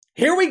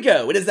Here we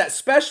go. It is that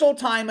special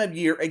time of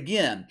year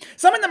again.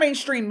 Some in the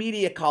mainstream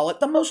media call it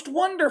the most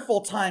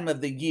wonderful time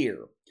of the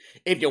year.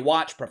 If you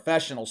watch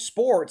professional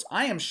sports,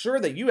 I am sure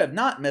that you have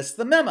not missed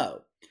the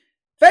memo.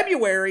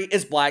 February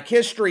is Black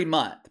History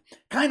Month.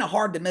 Kind of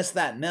hard to miss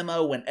that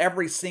memo when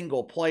every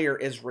single player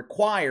is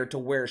required to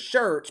wear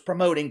shirts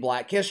promoting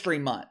Black History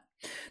Month.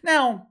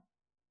 Now,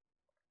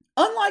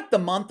 unlike the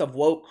month of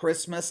woke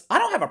Christmas, I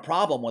don't have a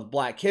problem with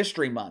Black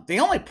History Month. The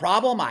only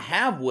problem I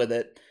have with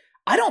it,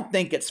 I don't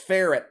think it's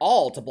fair at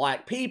all to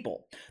black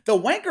people. The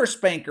wanker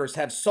spankers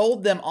have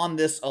sold them on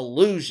this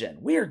illusion.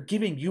 We are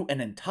giving you an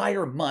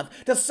entire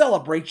month to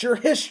celebrate your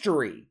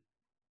history.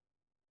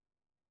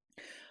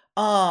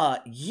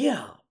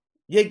 Yeah.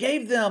 You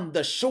gave them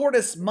the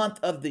shortest month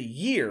of the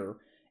year,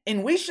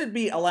 and we should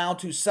be allowed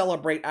to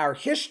celebrate our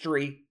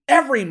history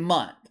every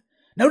month.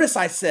 Notice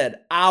I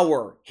said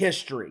our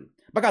history,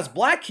 because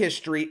Black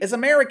history is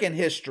American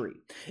history.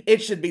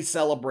 It should be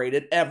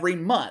celebrated every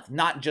month,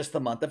 not just the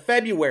month of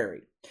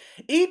February.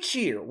 Each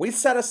year, we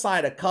set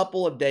aside a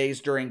couple of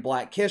days during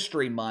Black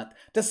History Month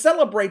to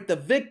celebrate the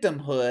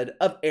victimhood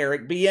of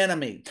Eric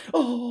Bieniemy.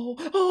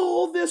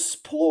 Oh, this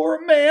poor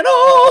man.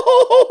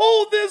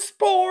 Oh, this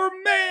poor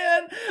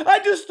man. I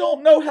just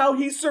don't know how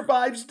he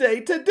survives day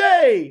to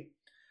day.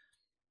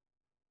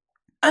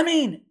 I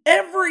mean,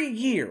 every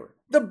year,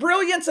 the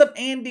brilliance of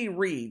Andy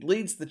Reid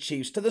leads the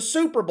Chiefs to the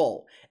Super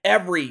Bowl.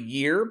 Every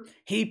year,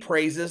 he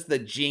praises the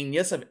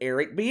genius of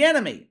Eric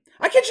Bieniemy.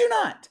 I kid you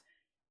not.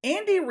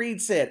 Andy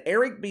Reid said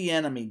Eric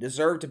Bieniemy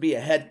deserved to be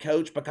a head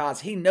coach because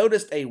he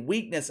noticed a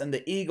weakness in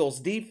the Eagles'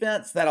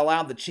 defense that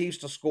allowed the Chiefs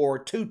to score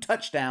 2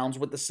 touchdowns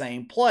with the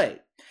same play.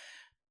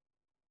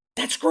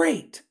 That's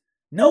great.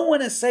 No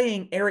one is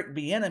saying Eric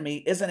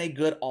Bieniemy isn't a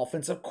good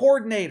offensive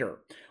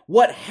coordinator.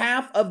 What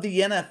half of the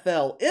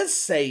NFL is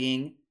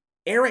saying,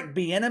 Eric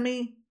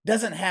Bieniemy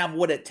doesn't have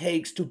what it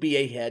takes to be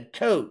a head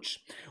coach.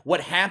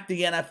 What half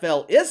the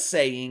NFL is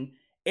saying,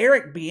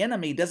 Eric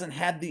Bieniemy doesn't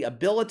have the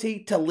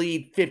ability to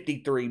lead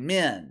 53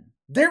 men.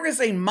 There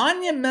is a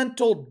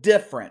monumental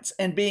difference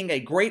in being a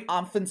great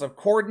offensive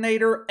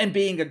coordinator and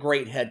being a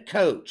great head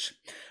coach.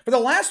 For the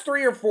last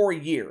 3 or 4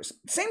 years,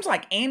 it seems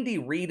like Andy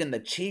Reid and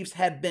the Chiefs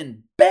have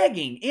been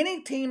begging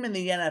any team in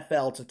the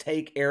NFL to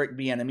take Eric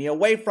Bieniemy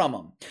away from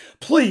him.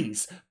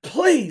 Please,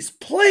 please,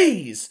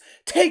 please,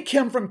 take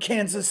him from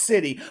Kansas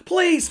City.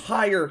 Please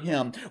hire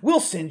him. We'll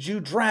send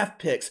you draft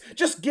picks.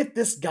 Just get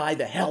this guy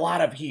the hell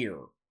out of here.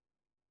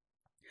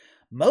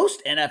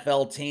 Most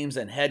NFL teams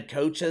and head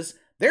coaches,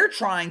 they're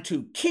trying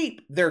to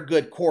keep their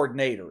good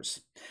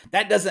coordinators.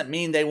 That doesn't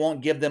mean they won't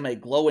give them a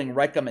glowing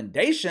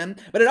recommendation,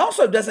 but it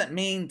also doesn't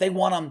mean they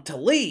want them to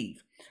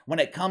leave. When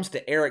it comes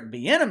to Eric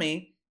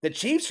Bieniemy, the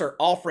Chiefs are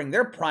offering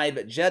their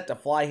private jet to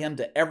fly him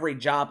to every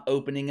job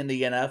opening in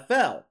the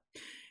NFL.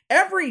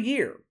 Every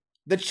year,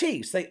 the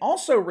Chiefs, they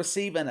also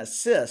receive an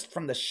assist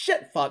from the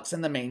shitfucks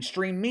in the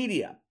mainstream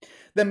media.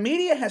 The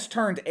media has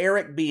turned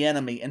Eric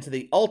Bieniemy into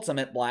the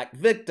ultimate black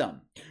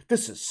victim.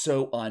 This is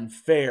so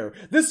unfair.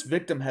 This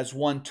victim has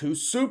won 2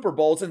 Super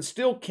Bowls and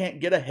still can't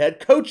get a head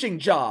coaching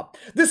job.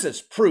 This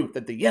is proof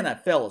that the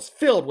NFL is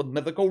filled with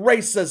mythical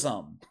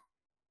racism.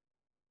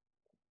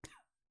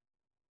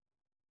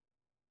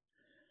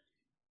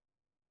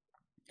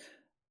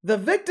 The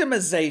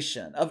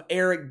victimization of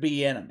Eric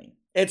Bieniemy,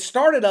 it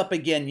started up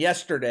again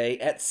yesterday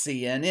at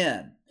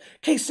CNN.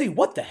 Casey,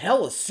 what the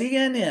hell is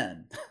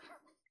CNN?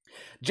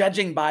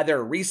 Judging by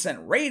their recent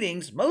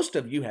ratings, most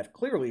of you have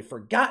clearly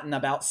forgotten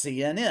about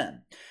CNN.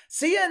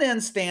 CNN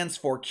stands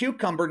for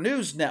Cucumber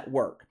News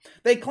Network.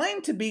 They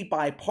claim to be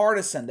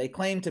bipartisan. They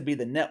claim to be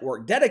the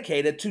network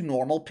dedicated to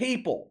normal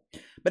people.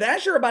 But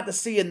as you're about to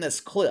see in this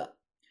clip,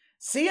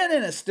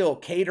 CNN is still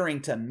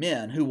catering to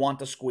men who want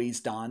to squeeze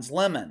Don's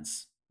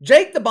lemons.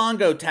 Jake the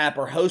Bongo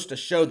Tapper hosts a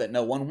show that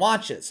no one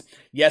watches.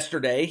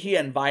 Yesterday, he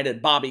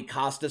invited Bobby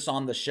Costas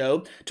on the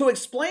show to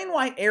explain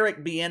why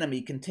Eric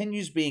Bieniemy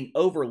continues being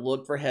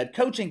overlooked for head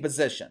coaching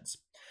positions.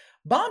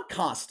 Bob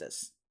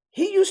Costas,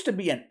 he used to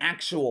be an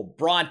actual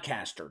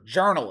broadcaster,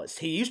 journalist.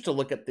 He used to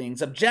look at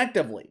things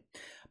objectively.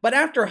 But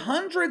after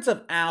hundreds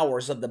of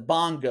hours of the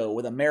bongo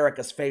with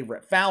America's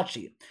favorite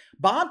Fauci,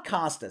 Bob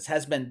Costas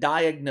has been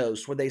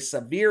diagnosed with a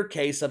severe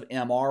case of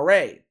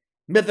MRA,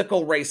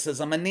 mythical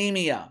racism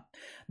anemia.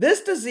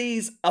 This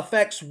disease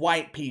affects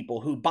white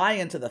people who buy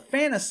into the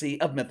fantasy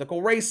of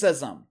mythical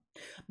racism.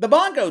 The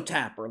Bongo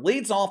Tapper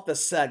leads off the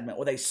segment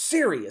with a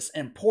serious,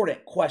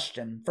 important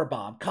question for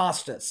Bob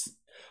Costas.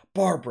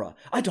 Barbara,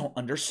 I don't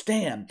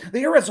understand.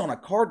 The Arizona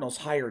Cardinals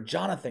hired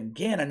Jonathan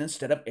Gannon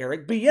instead of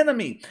Eric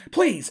Bieniemy.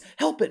 Please,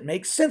 help it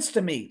make sense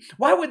to me.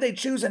 Why would they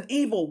choose an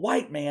evil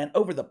white man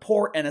over the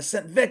poor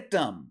innocent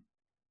victim?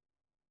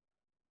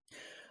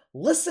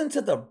 Listen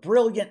to the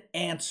brilliant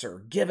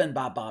answer given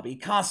by Bobby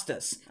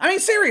Costas. I mean,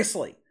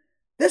 seriously,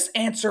 this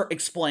answer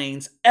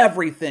explains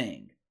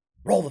everything.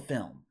 Roll the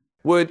film.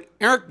 Would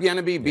Eric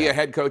Bieniemy be a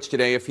head coach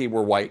today if he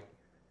were white?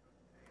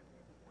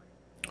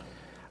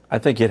 I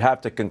think you'd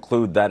have to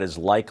conclude that is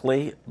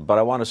likely, but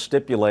I want to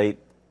stipulate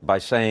by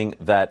saying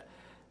that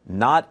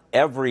not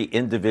every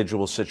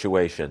individual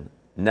situation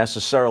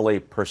necessarily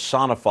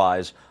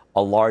personifies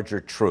a larger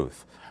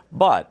truth.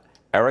 But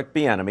Eric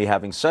Bieniemy,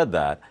 having said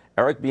that,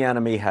 Eric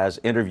Bieniemy has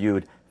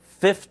interviewed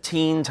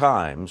 15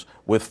 times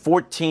with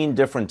 14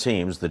 different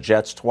teams, the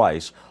Jets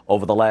twice,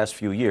 over the last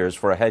few years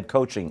for a head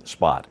coaching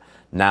spot.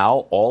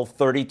 Now, all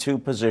 32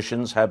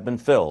 positions have been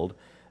filled.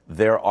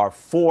 There are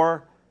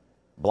 4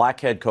 black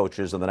head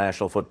coaches in the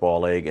National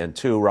Football League and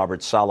 2,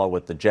 Robert Saleh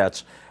with the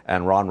Jets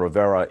and Ron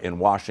Rivera in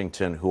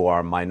Washington, who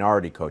are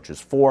minority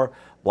coaches. 4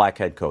 black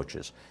head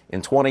coaches.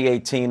 In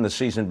 2018, the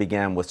season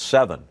began with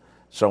 7.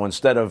 So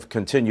instead of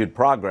continued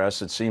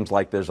progress, it seems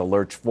like there's a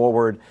lurch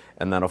forward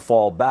and then a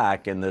fall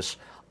back in this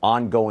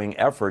ongoing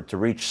effort to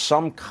reach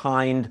some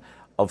kind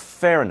of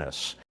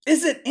fairness.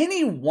 Is it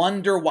any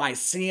wonder why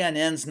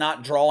CNN's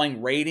not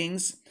drawing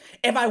ratings?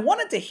 If I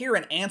wanted to hear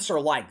an answer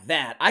like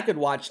that, I could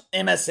watch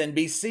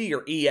MSNBC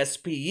or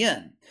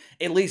ESPN.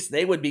 At least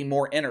they would be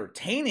more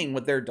entertaining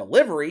with their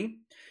delivery.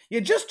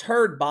 You just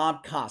heard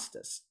Bob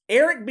Costas.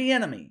 Eric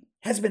Bieniemy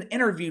has been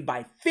interviewed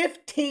by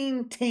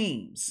 15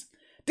 teams.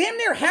 Damn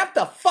near half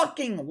the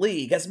fucking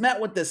league has met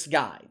with this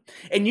guy.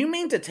 And you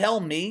mean to tell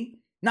me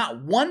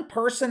not one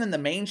person in the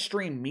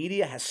mainstream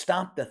media has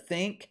stopped to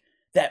think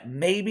that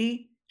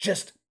maybe,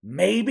 just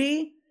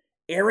maybe,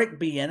 Eric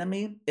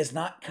Bieniemy is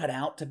not cut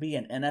out to be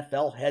an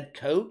NFL head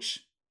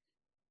coach?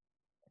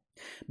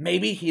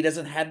 Maybe he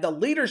doesn't have the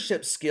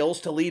leadership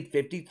skills to lead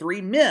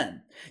 53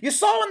 men. You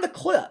saw in the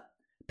clip,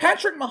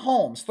 Patrick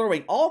Mahomes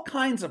throwing all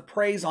kinds of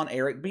praise on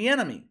Eric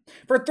Bieniemy.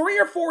 For 3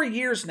 or 4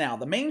 years now,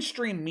 the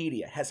mainstream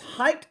media has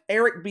hyped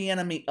Eric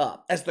Bieniemy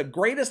up as the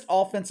greatest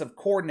offensive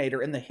coordinator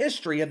in the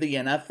history of the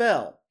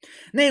NFL.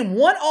 Name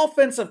one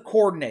offensive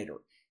coordinator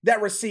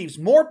that receives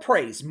more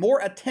praise, more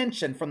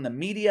attention from the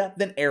media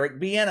than Eric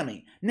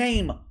Bieniemy.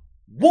 Name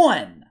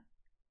one.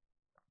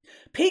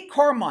 Pete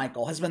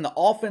Carmichael has been the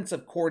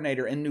offensive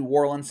coordinator in New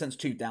Orleans since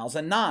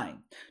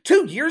 2009.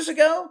 2 years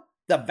ago,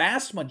 the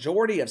vast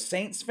majority of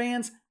Saints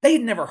fans, they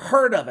had never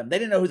heard of him. They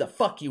didn't know who the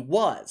fuck he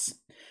was.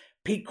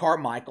 Pete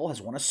Carmichael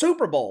has won a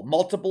Super Bowl,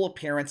 multiple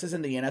appearances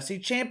in the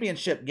NFC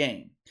Championship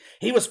game.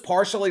 He was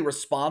partially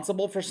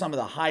responsible for some of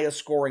the highest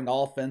scoring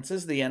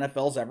offenses the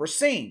NFL's ever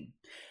seen.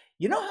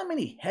 You know how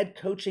many head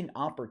coaching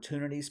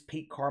opportunities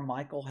Pete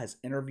Carmichael has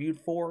interviewed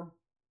for?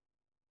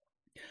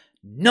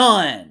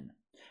 None.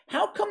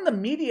 How come the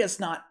media is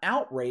not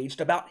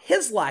outraged about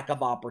his lack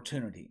of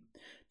opportunity?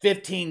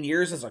 15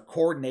 years as a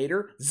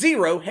coordinator,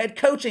 0 head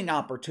coaching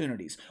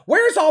opportunities.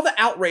 Where's all the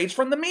outrage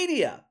from the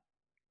media?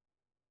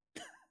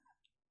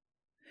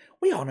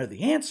 We all know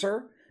the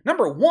answer.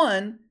 Number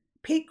 1,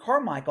 Pete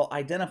Carmichael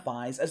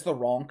identifies as the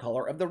wrong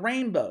color of the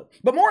rainbow.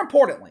 But more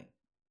importantly,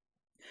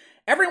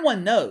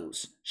 everyone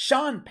knows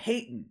Sean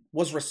Payton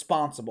was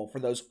responsible for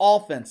those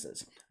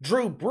offenses.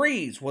 Drew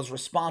Brees was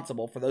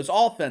responsible for those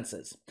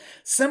offenses.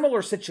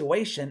 Similar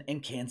situation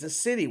in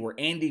Kansas City where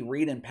Andy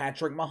Reid and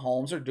Patrick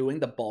Mahomes are doing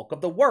the bulk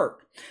of the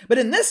work. But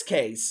in this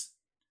case,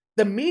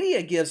 the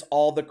media gives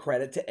all the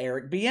credit to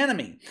Eric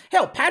Bieniemy.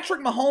 Hell,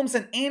 Patrick Mahomes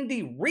and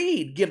Andy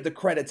Reid give the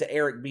credit to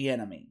Eric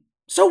Bieniemy.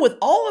 So with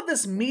all of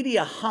this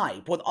media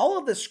hype, with all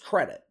of this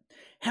credit,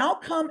 how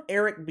come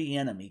Eric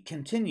Bieniemy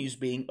continues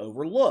being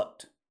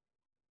overlooked?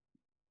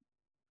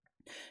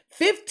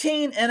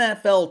 15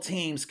 NFL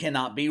teams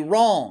cannot be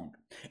wrong.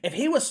 If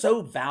he was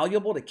so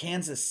valuable to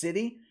Kansas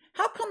City,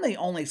 how come they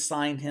only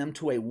signed him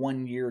to a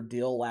 1-year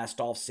deal last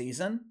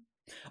offseason?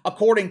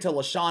 According to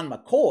LaShawn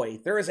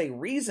McCoy, there is a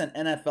reason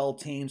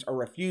NFL teams are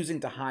refusing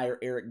to hire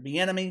Eric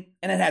Bieniemy,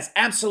 and it has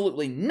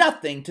absolutely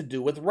nothing to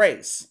do with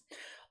race.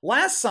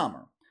 Last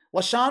summer,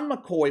 LaShawn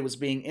McCoy was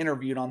being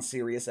interviewed on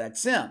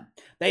SiriusXM.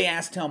 They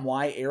asked him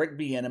why Eric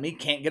Bieniemy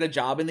can't get a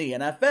job in the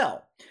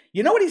NFL.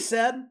 You know what he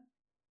said?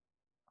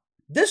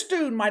 This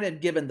dude might have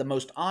given the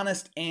most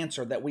honest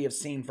answer that we have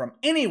seen from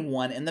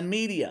anyone in the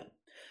media.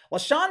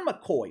 LaShawn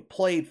McCoy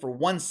played for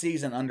 1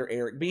 season under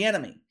Eric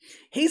Bieniemy.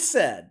 He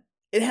said,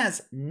 it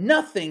has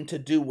nothing to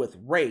do with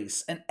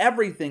race and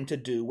everything to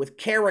do with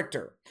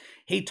character.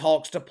 He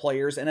talks to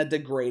players in a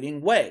degrading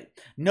way.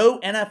 No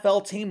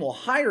NFL team will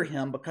hire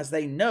him because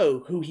they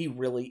know who he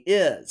really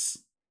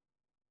is.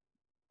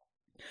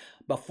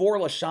 Before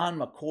LaShawn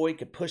McCoy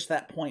could push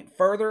that point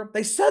further,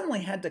 they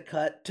suddenly had to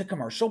cut to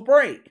commercial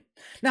break.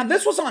 Now,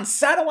 this was on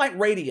satellite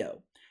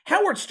radio.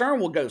 Howard Stern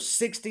will go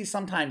 60,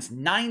 sometimes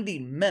 90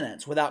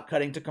 minutes without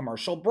cutting to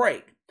commercial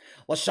break.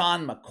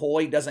 LaShawn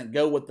McCoy doesn't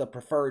go with the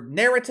preferred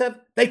narrative.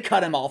 They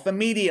cut him off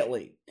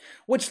immediately.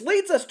 Which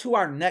leads us to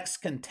our next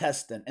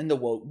contestant in the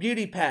woke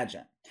beauty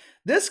pageant.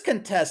 This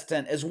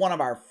contestant is one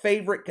of our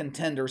favorite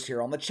contenders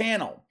here on the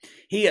channel.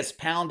 He has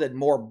pounded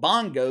more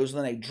bongos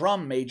than a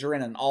drum major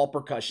in an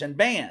all-percussion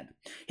band.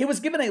 He was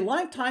given a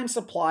lifetime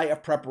supply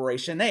of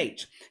Preparation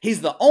H.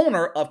 He's the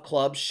owner of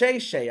Club Shay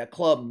Shay, a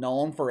club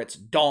known for its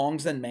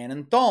dongs and man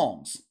and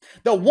thongs.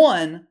 The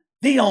one,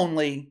 the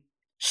only,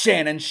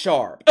 Shannon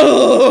Sharpe.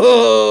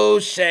 Oh,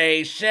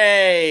 Shay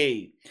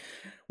Shay.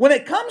 When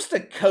it comes to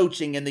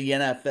coaching in the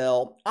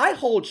NFL, I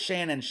hold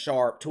Shannon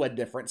Sharpe to a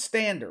different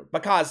standard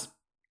because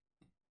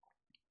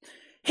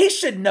he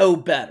should know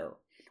better.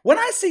 When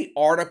I see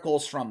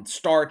articles from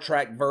Star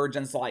Trek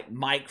virgins like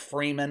Mike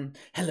Freeman,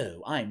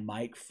 hello, I'm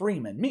Mike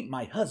Freeman, meet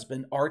my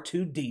husband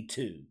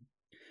R2-D2.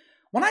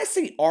 When I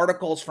see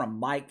articles from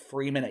Mike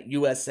Freeman at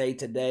USA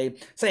Today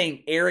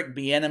saying Eric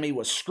Bieniemy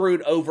was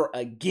screwed over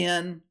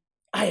again,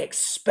 I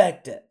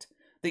expect it.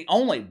 The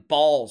only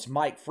balls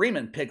Mike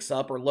Freeman picks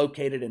up are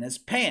located in his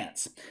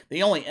pants.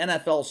 The only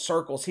NFL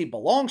circles he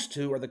belongs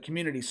to are the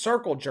community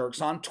circle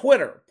jerks on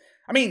Twitter.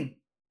 I mean,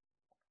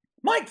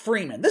 Mike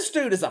Freeman, this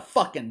dude is a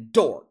fucking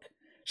dork.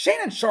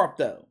 Shannon Sharpe,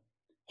 though,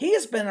 he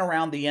has been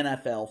around the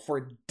NFL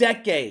for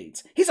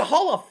decades. He's a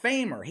Hall of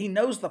Famer. He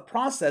knows the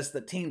process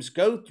that teams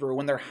go through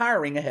when they're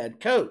hiring a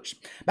head coach.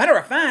 Matter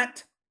of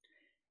fact,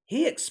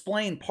 he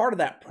explained part of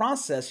that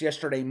process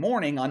yesterday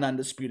morning on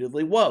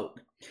Undisputedly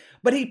Woke.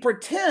 But he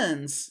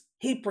pretends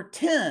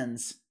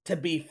to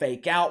be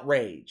fake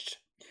outraged.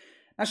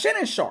 Now,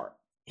 Shannon Sharpe,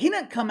 he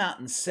didn't come out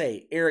and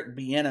say Eric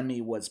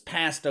Bieniemy was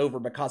passed over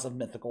because of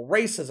mythical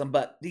racism,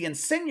 but the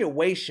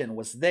insinuation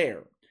was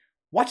there.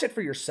 Watch it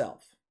for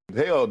yourself.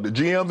 Hell, the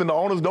GMs and the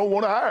owners don't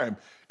want to hire him.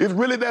 It's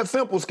really that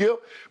simple, Skip,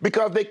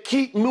 because they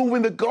keep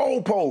moving the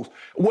goalposts.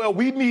 Well,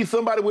 we need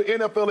somebody with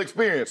NFL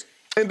experience.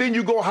 And then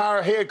you go hire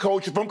a head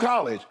coach from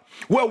college.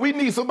 Well, we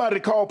need somebody to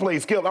call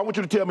plays. Skip, I want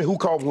you to tell me who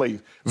called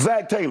plays.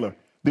 Zach Taylor,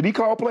 did he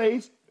call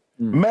plays?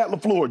 Matt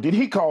LaFleur, did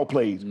he call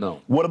plays?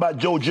 No. What about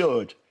Joe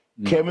Judge?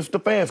 Kevin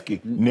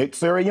Stefanski, Nick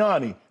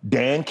Sirianni,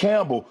 Dan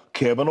Campbell,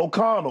 Kevin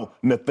O'Connell,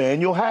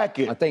 Nathaniel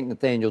Hackett. I think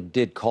Nathaniel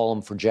did call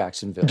him for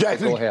Jacksonville.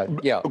 Go ahead.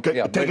 Yeah. Okay,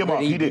 yeah, take him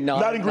off. He did.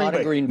 Not in Green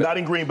Bay. Not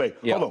in Green Bay.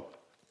 Yeah. Hold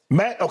on.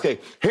 Matt, okay,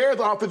 here's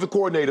the offensive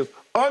coordinators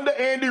under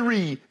Andy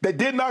Reid that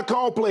did not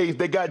call plays,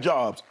 they got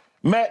jobs.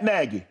 Matt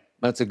Nagy.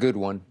 That's a good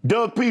one.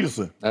 Doug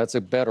Peterson. That's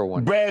a better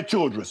one. Brad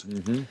Childress.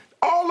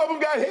 All of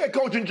them got head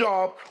coaching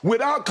jobs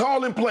without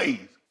calling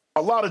plays.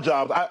 A lot of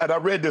jobs, and I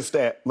read this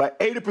stat, like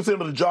 80%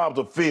 of the jobs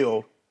are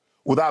filled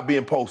without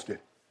being posted.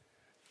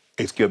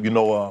 Hey, Skip, you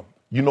know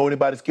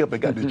anybody, Skip, that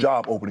got this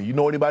job opening? You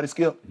know anybody,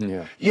 Skip?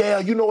 Yeah. Yeah,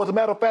 you know, as a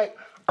matter of fact,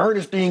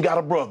 Ernestine got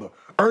a brother.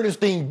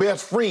 Ernestine's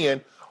best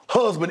friend,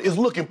 husband, is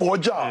looking for a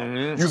job.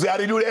 You see how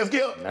they do that,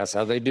 Skip? That's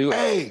how they do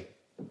it.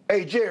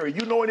 Hey, Jerry,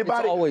 you know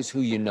anybody? It's always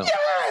who you know.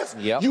 Yes!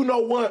 Yep. You know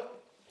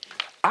what?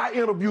 I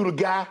interviewed a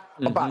guy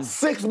about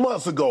 6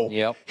 months ago.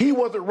 Yep. He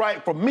wasn't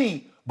right for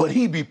me, but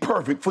he'd be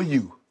perfect for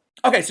you.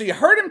 Okay, so you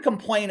heard him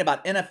complain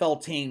about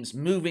NFL teams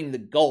moving the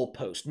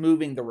goalpost,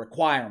 moving the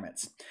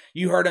requirements.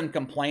 You heard him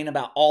complain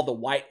about all the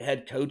white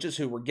head coaches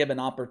who were given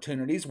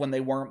opportunities when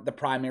they weren't the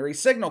primary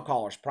signal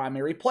callers,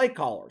 primary play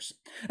callers.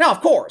 Now,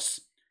 of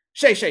course,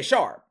 Shay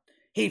Sharpe,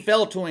 he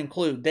failed to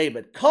include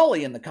David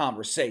Culley in the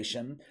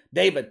conversation.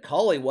 David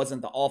Culley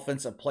wasn't the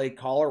offensive play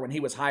caller when he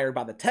was hired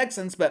by the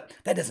Texans, but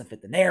that doesn't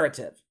fit the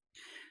narrative.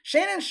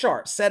 Shannon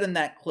Sharpe said in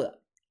that clip,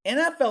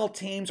 NFL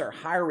teams are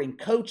hiring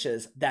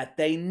coaches that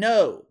they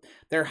know.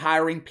 They're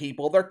hiring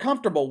people they're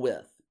comfortable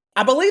with.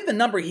 I believe the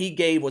number he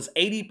gave was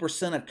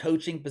 80% of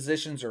coaching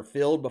positions are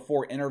filled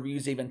before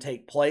interviews even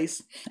take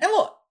place. And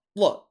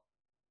look,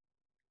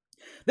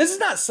 this is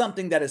not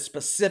something that is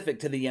specific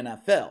to the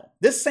NFL.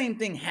 This same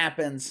thing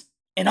happens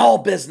in all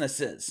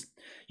businesses.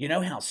 You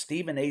know how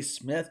Stephen A.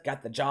 Smith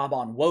got the job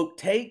on Woke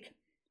Take?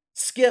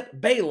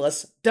 Skip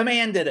Bayless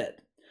demanded it.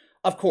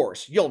 Of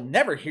course, you'll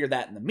never hear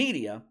that in the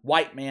media.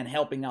 White man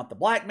helping out the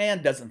black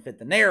man doesn't fit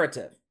the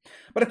narrative.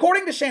 But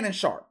according to Shannon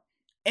Sharpe,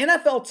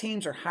 NFL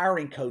teams are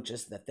hiring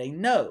coaches that they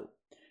know.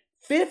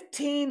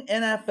 15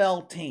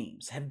 NFL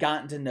teams have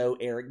gotten to know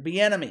Eric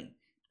Bieniemy.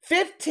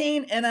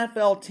 15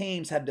 NFL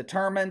teams have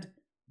determined,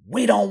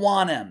 we don't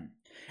want him.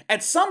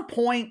 At some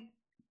point,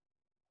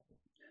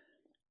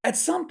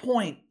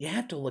 you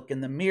have to look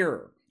in the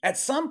mirror. At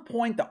some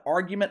point, the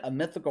argument of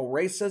mythical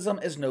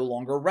racism is no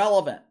longer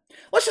relevant.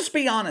 Let's just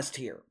be honest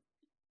here.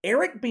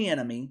 Eric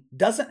Bieniemy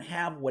doesn't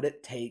have what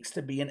it takes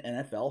to be an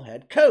NFL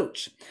head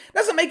coach. It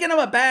doesn't make him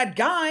a bad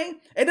guy.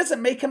 It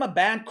doesn't make him a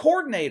bad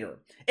coordinator.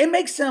 It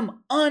makes him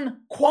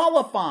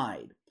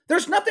unqualified.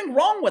 There's nothing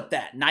wrong with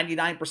that.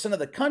 99% of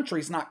the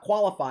country's not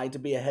qualified to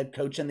be a head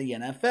coach in the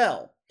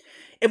NFL.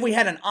 If we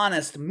had an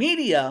honest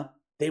media,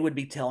 they would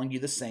be telling you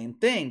the same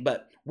thing,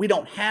 but we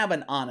don't have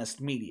an honest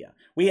media.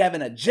 We have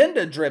an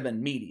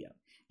agenda-driven media.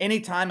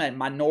 Anytime a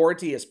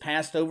minority is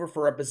passed over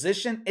for a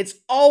position, it's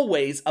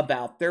always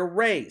about their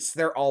race.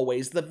 They're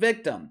always the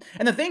victim.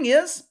 And the thing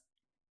is,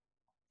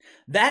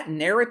 that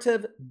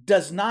narrative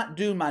does not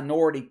do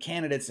minority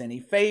candidates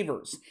any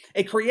favors.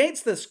 It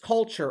creates this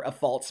culture of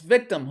false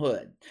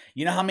victimhood.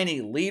 You know how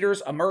many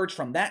leaders emerge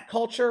from that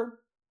culture?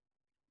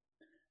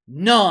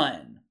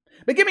 None.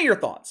 But give me your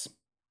thoughts.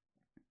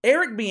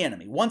 Eric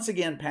Bieniemy once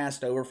again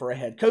passed over for a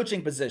head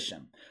coaching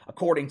position.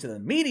 According to the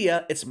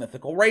media, it's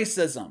mythical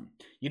racism.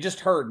 You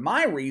just heard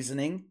my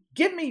reasoning.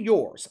 Give me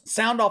yours.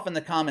 Sound off in the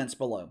comments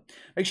below.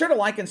 Make sure to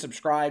like and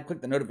subscribe. Click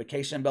the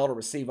notification bell to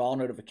receive all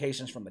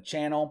notifications from the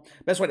channel.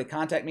 Best way to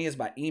contact me is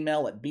by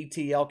email at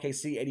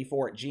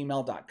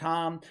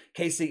btlkc84@gmail.com,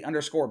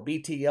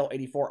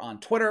 KC_BTL84 on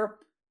Twitter.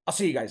 I'll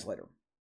see you guys later.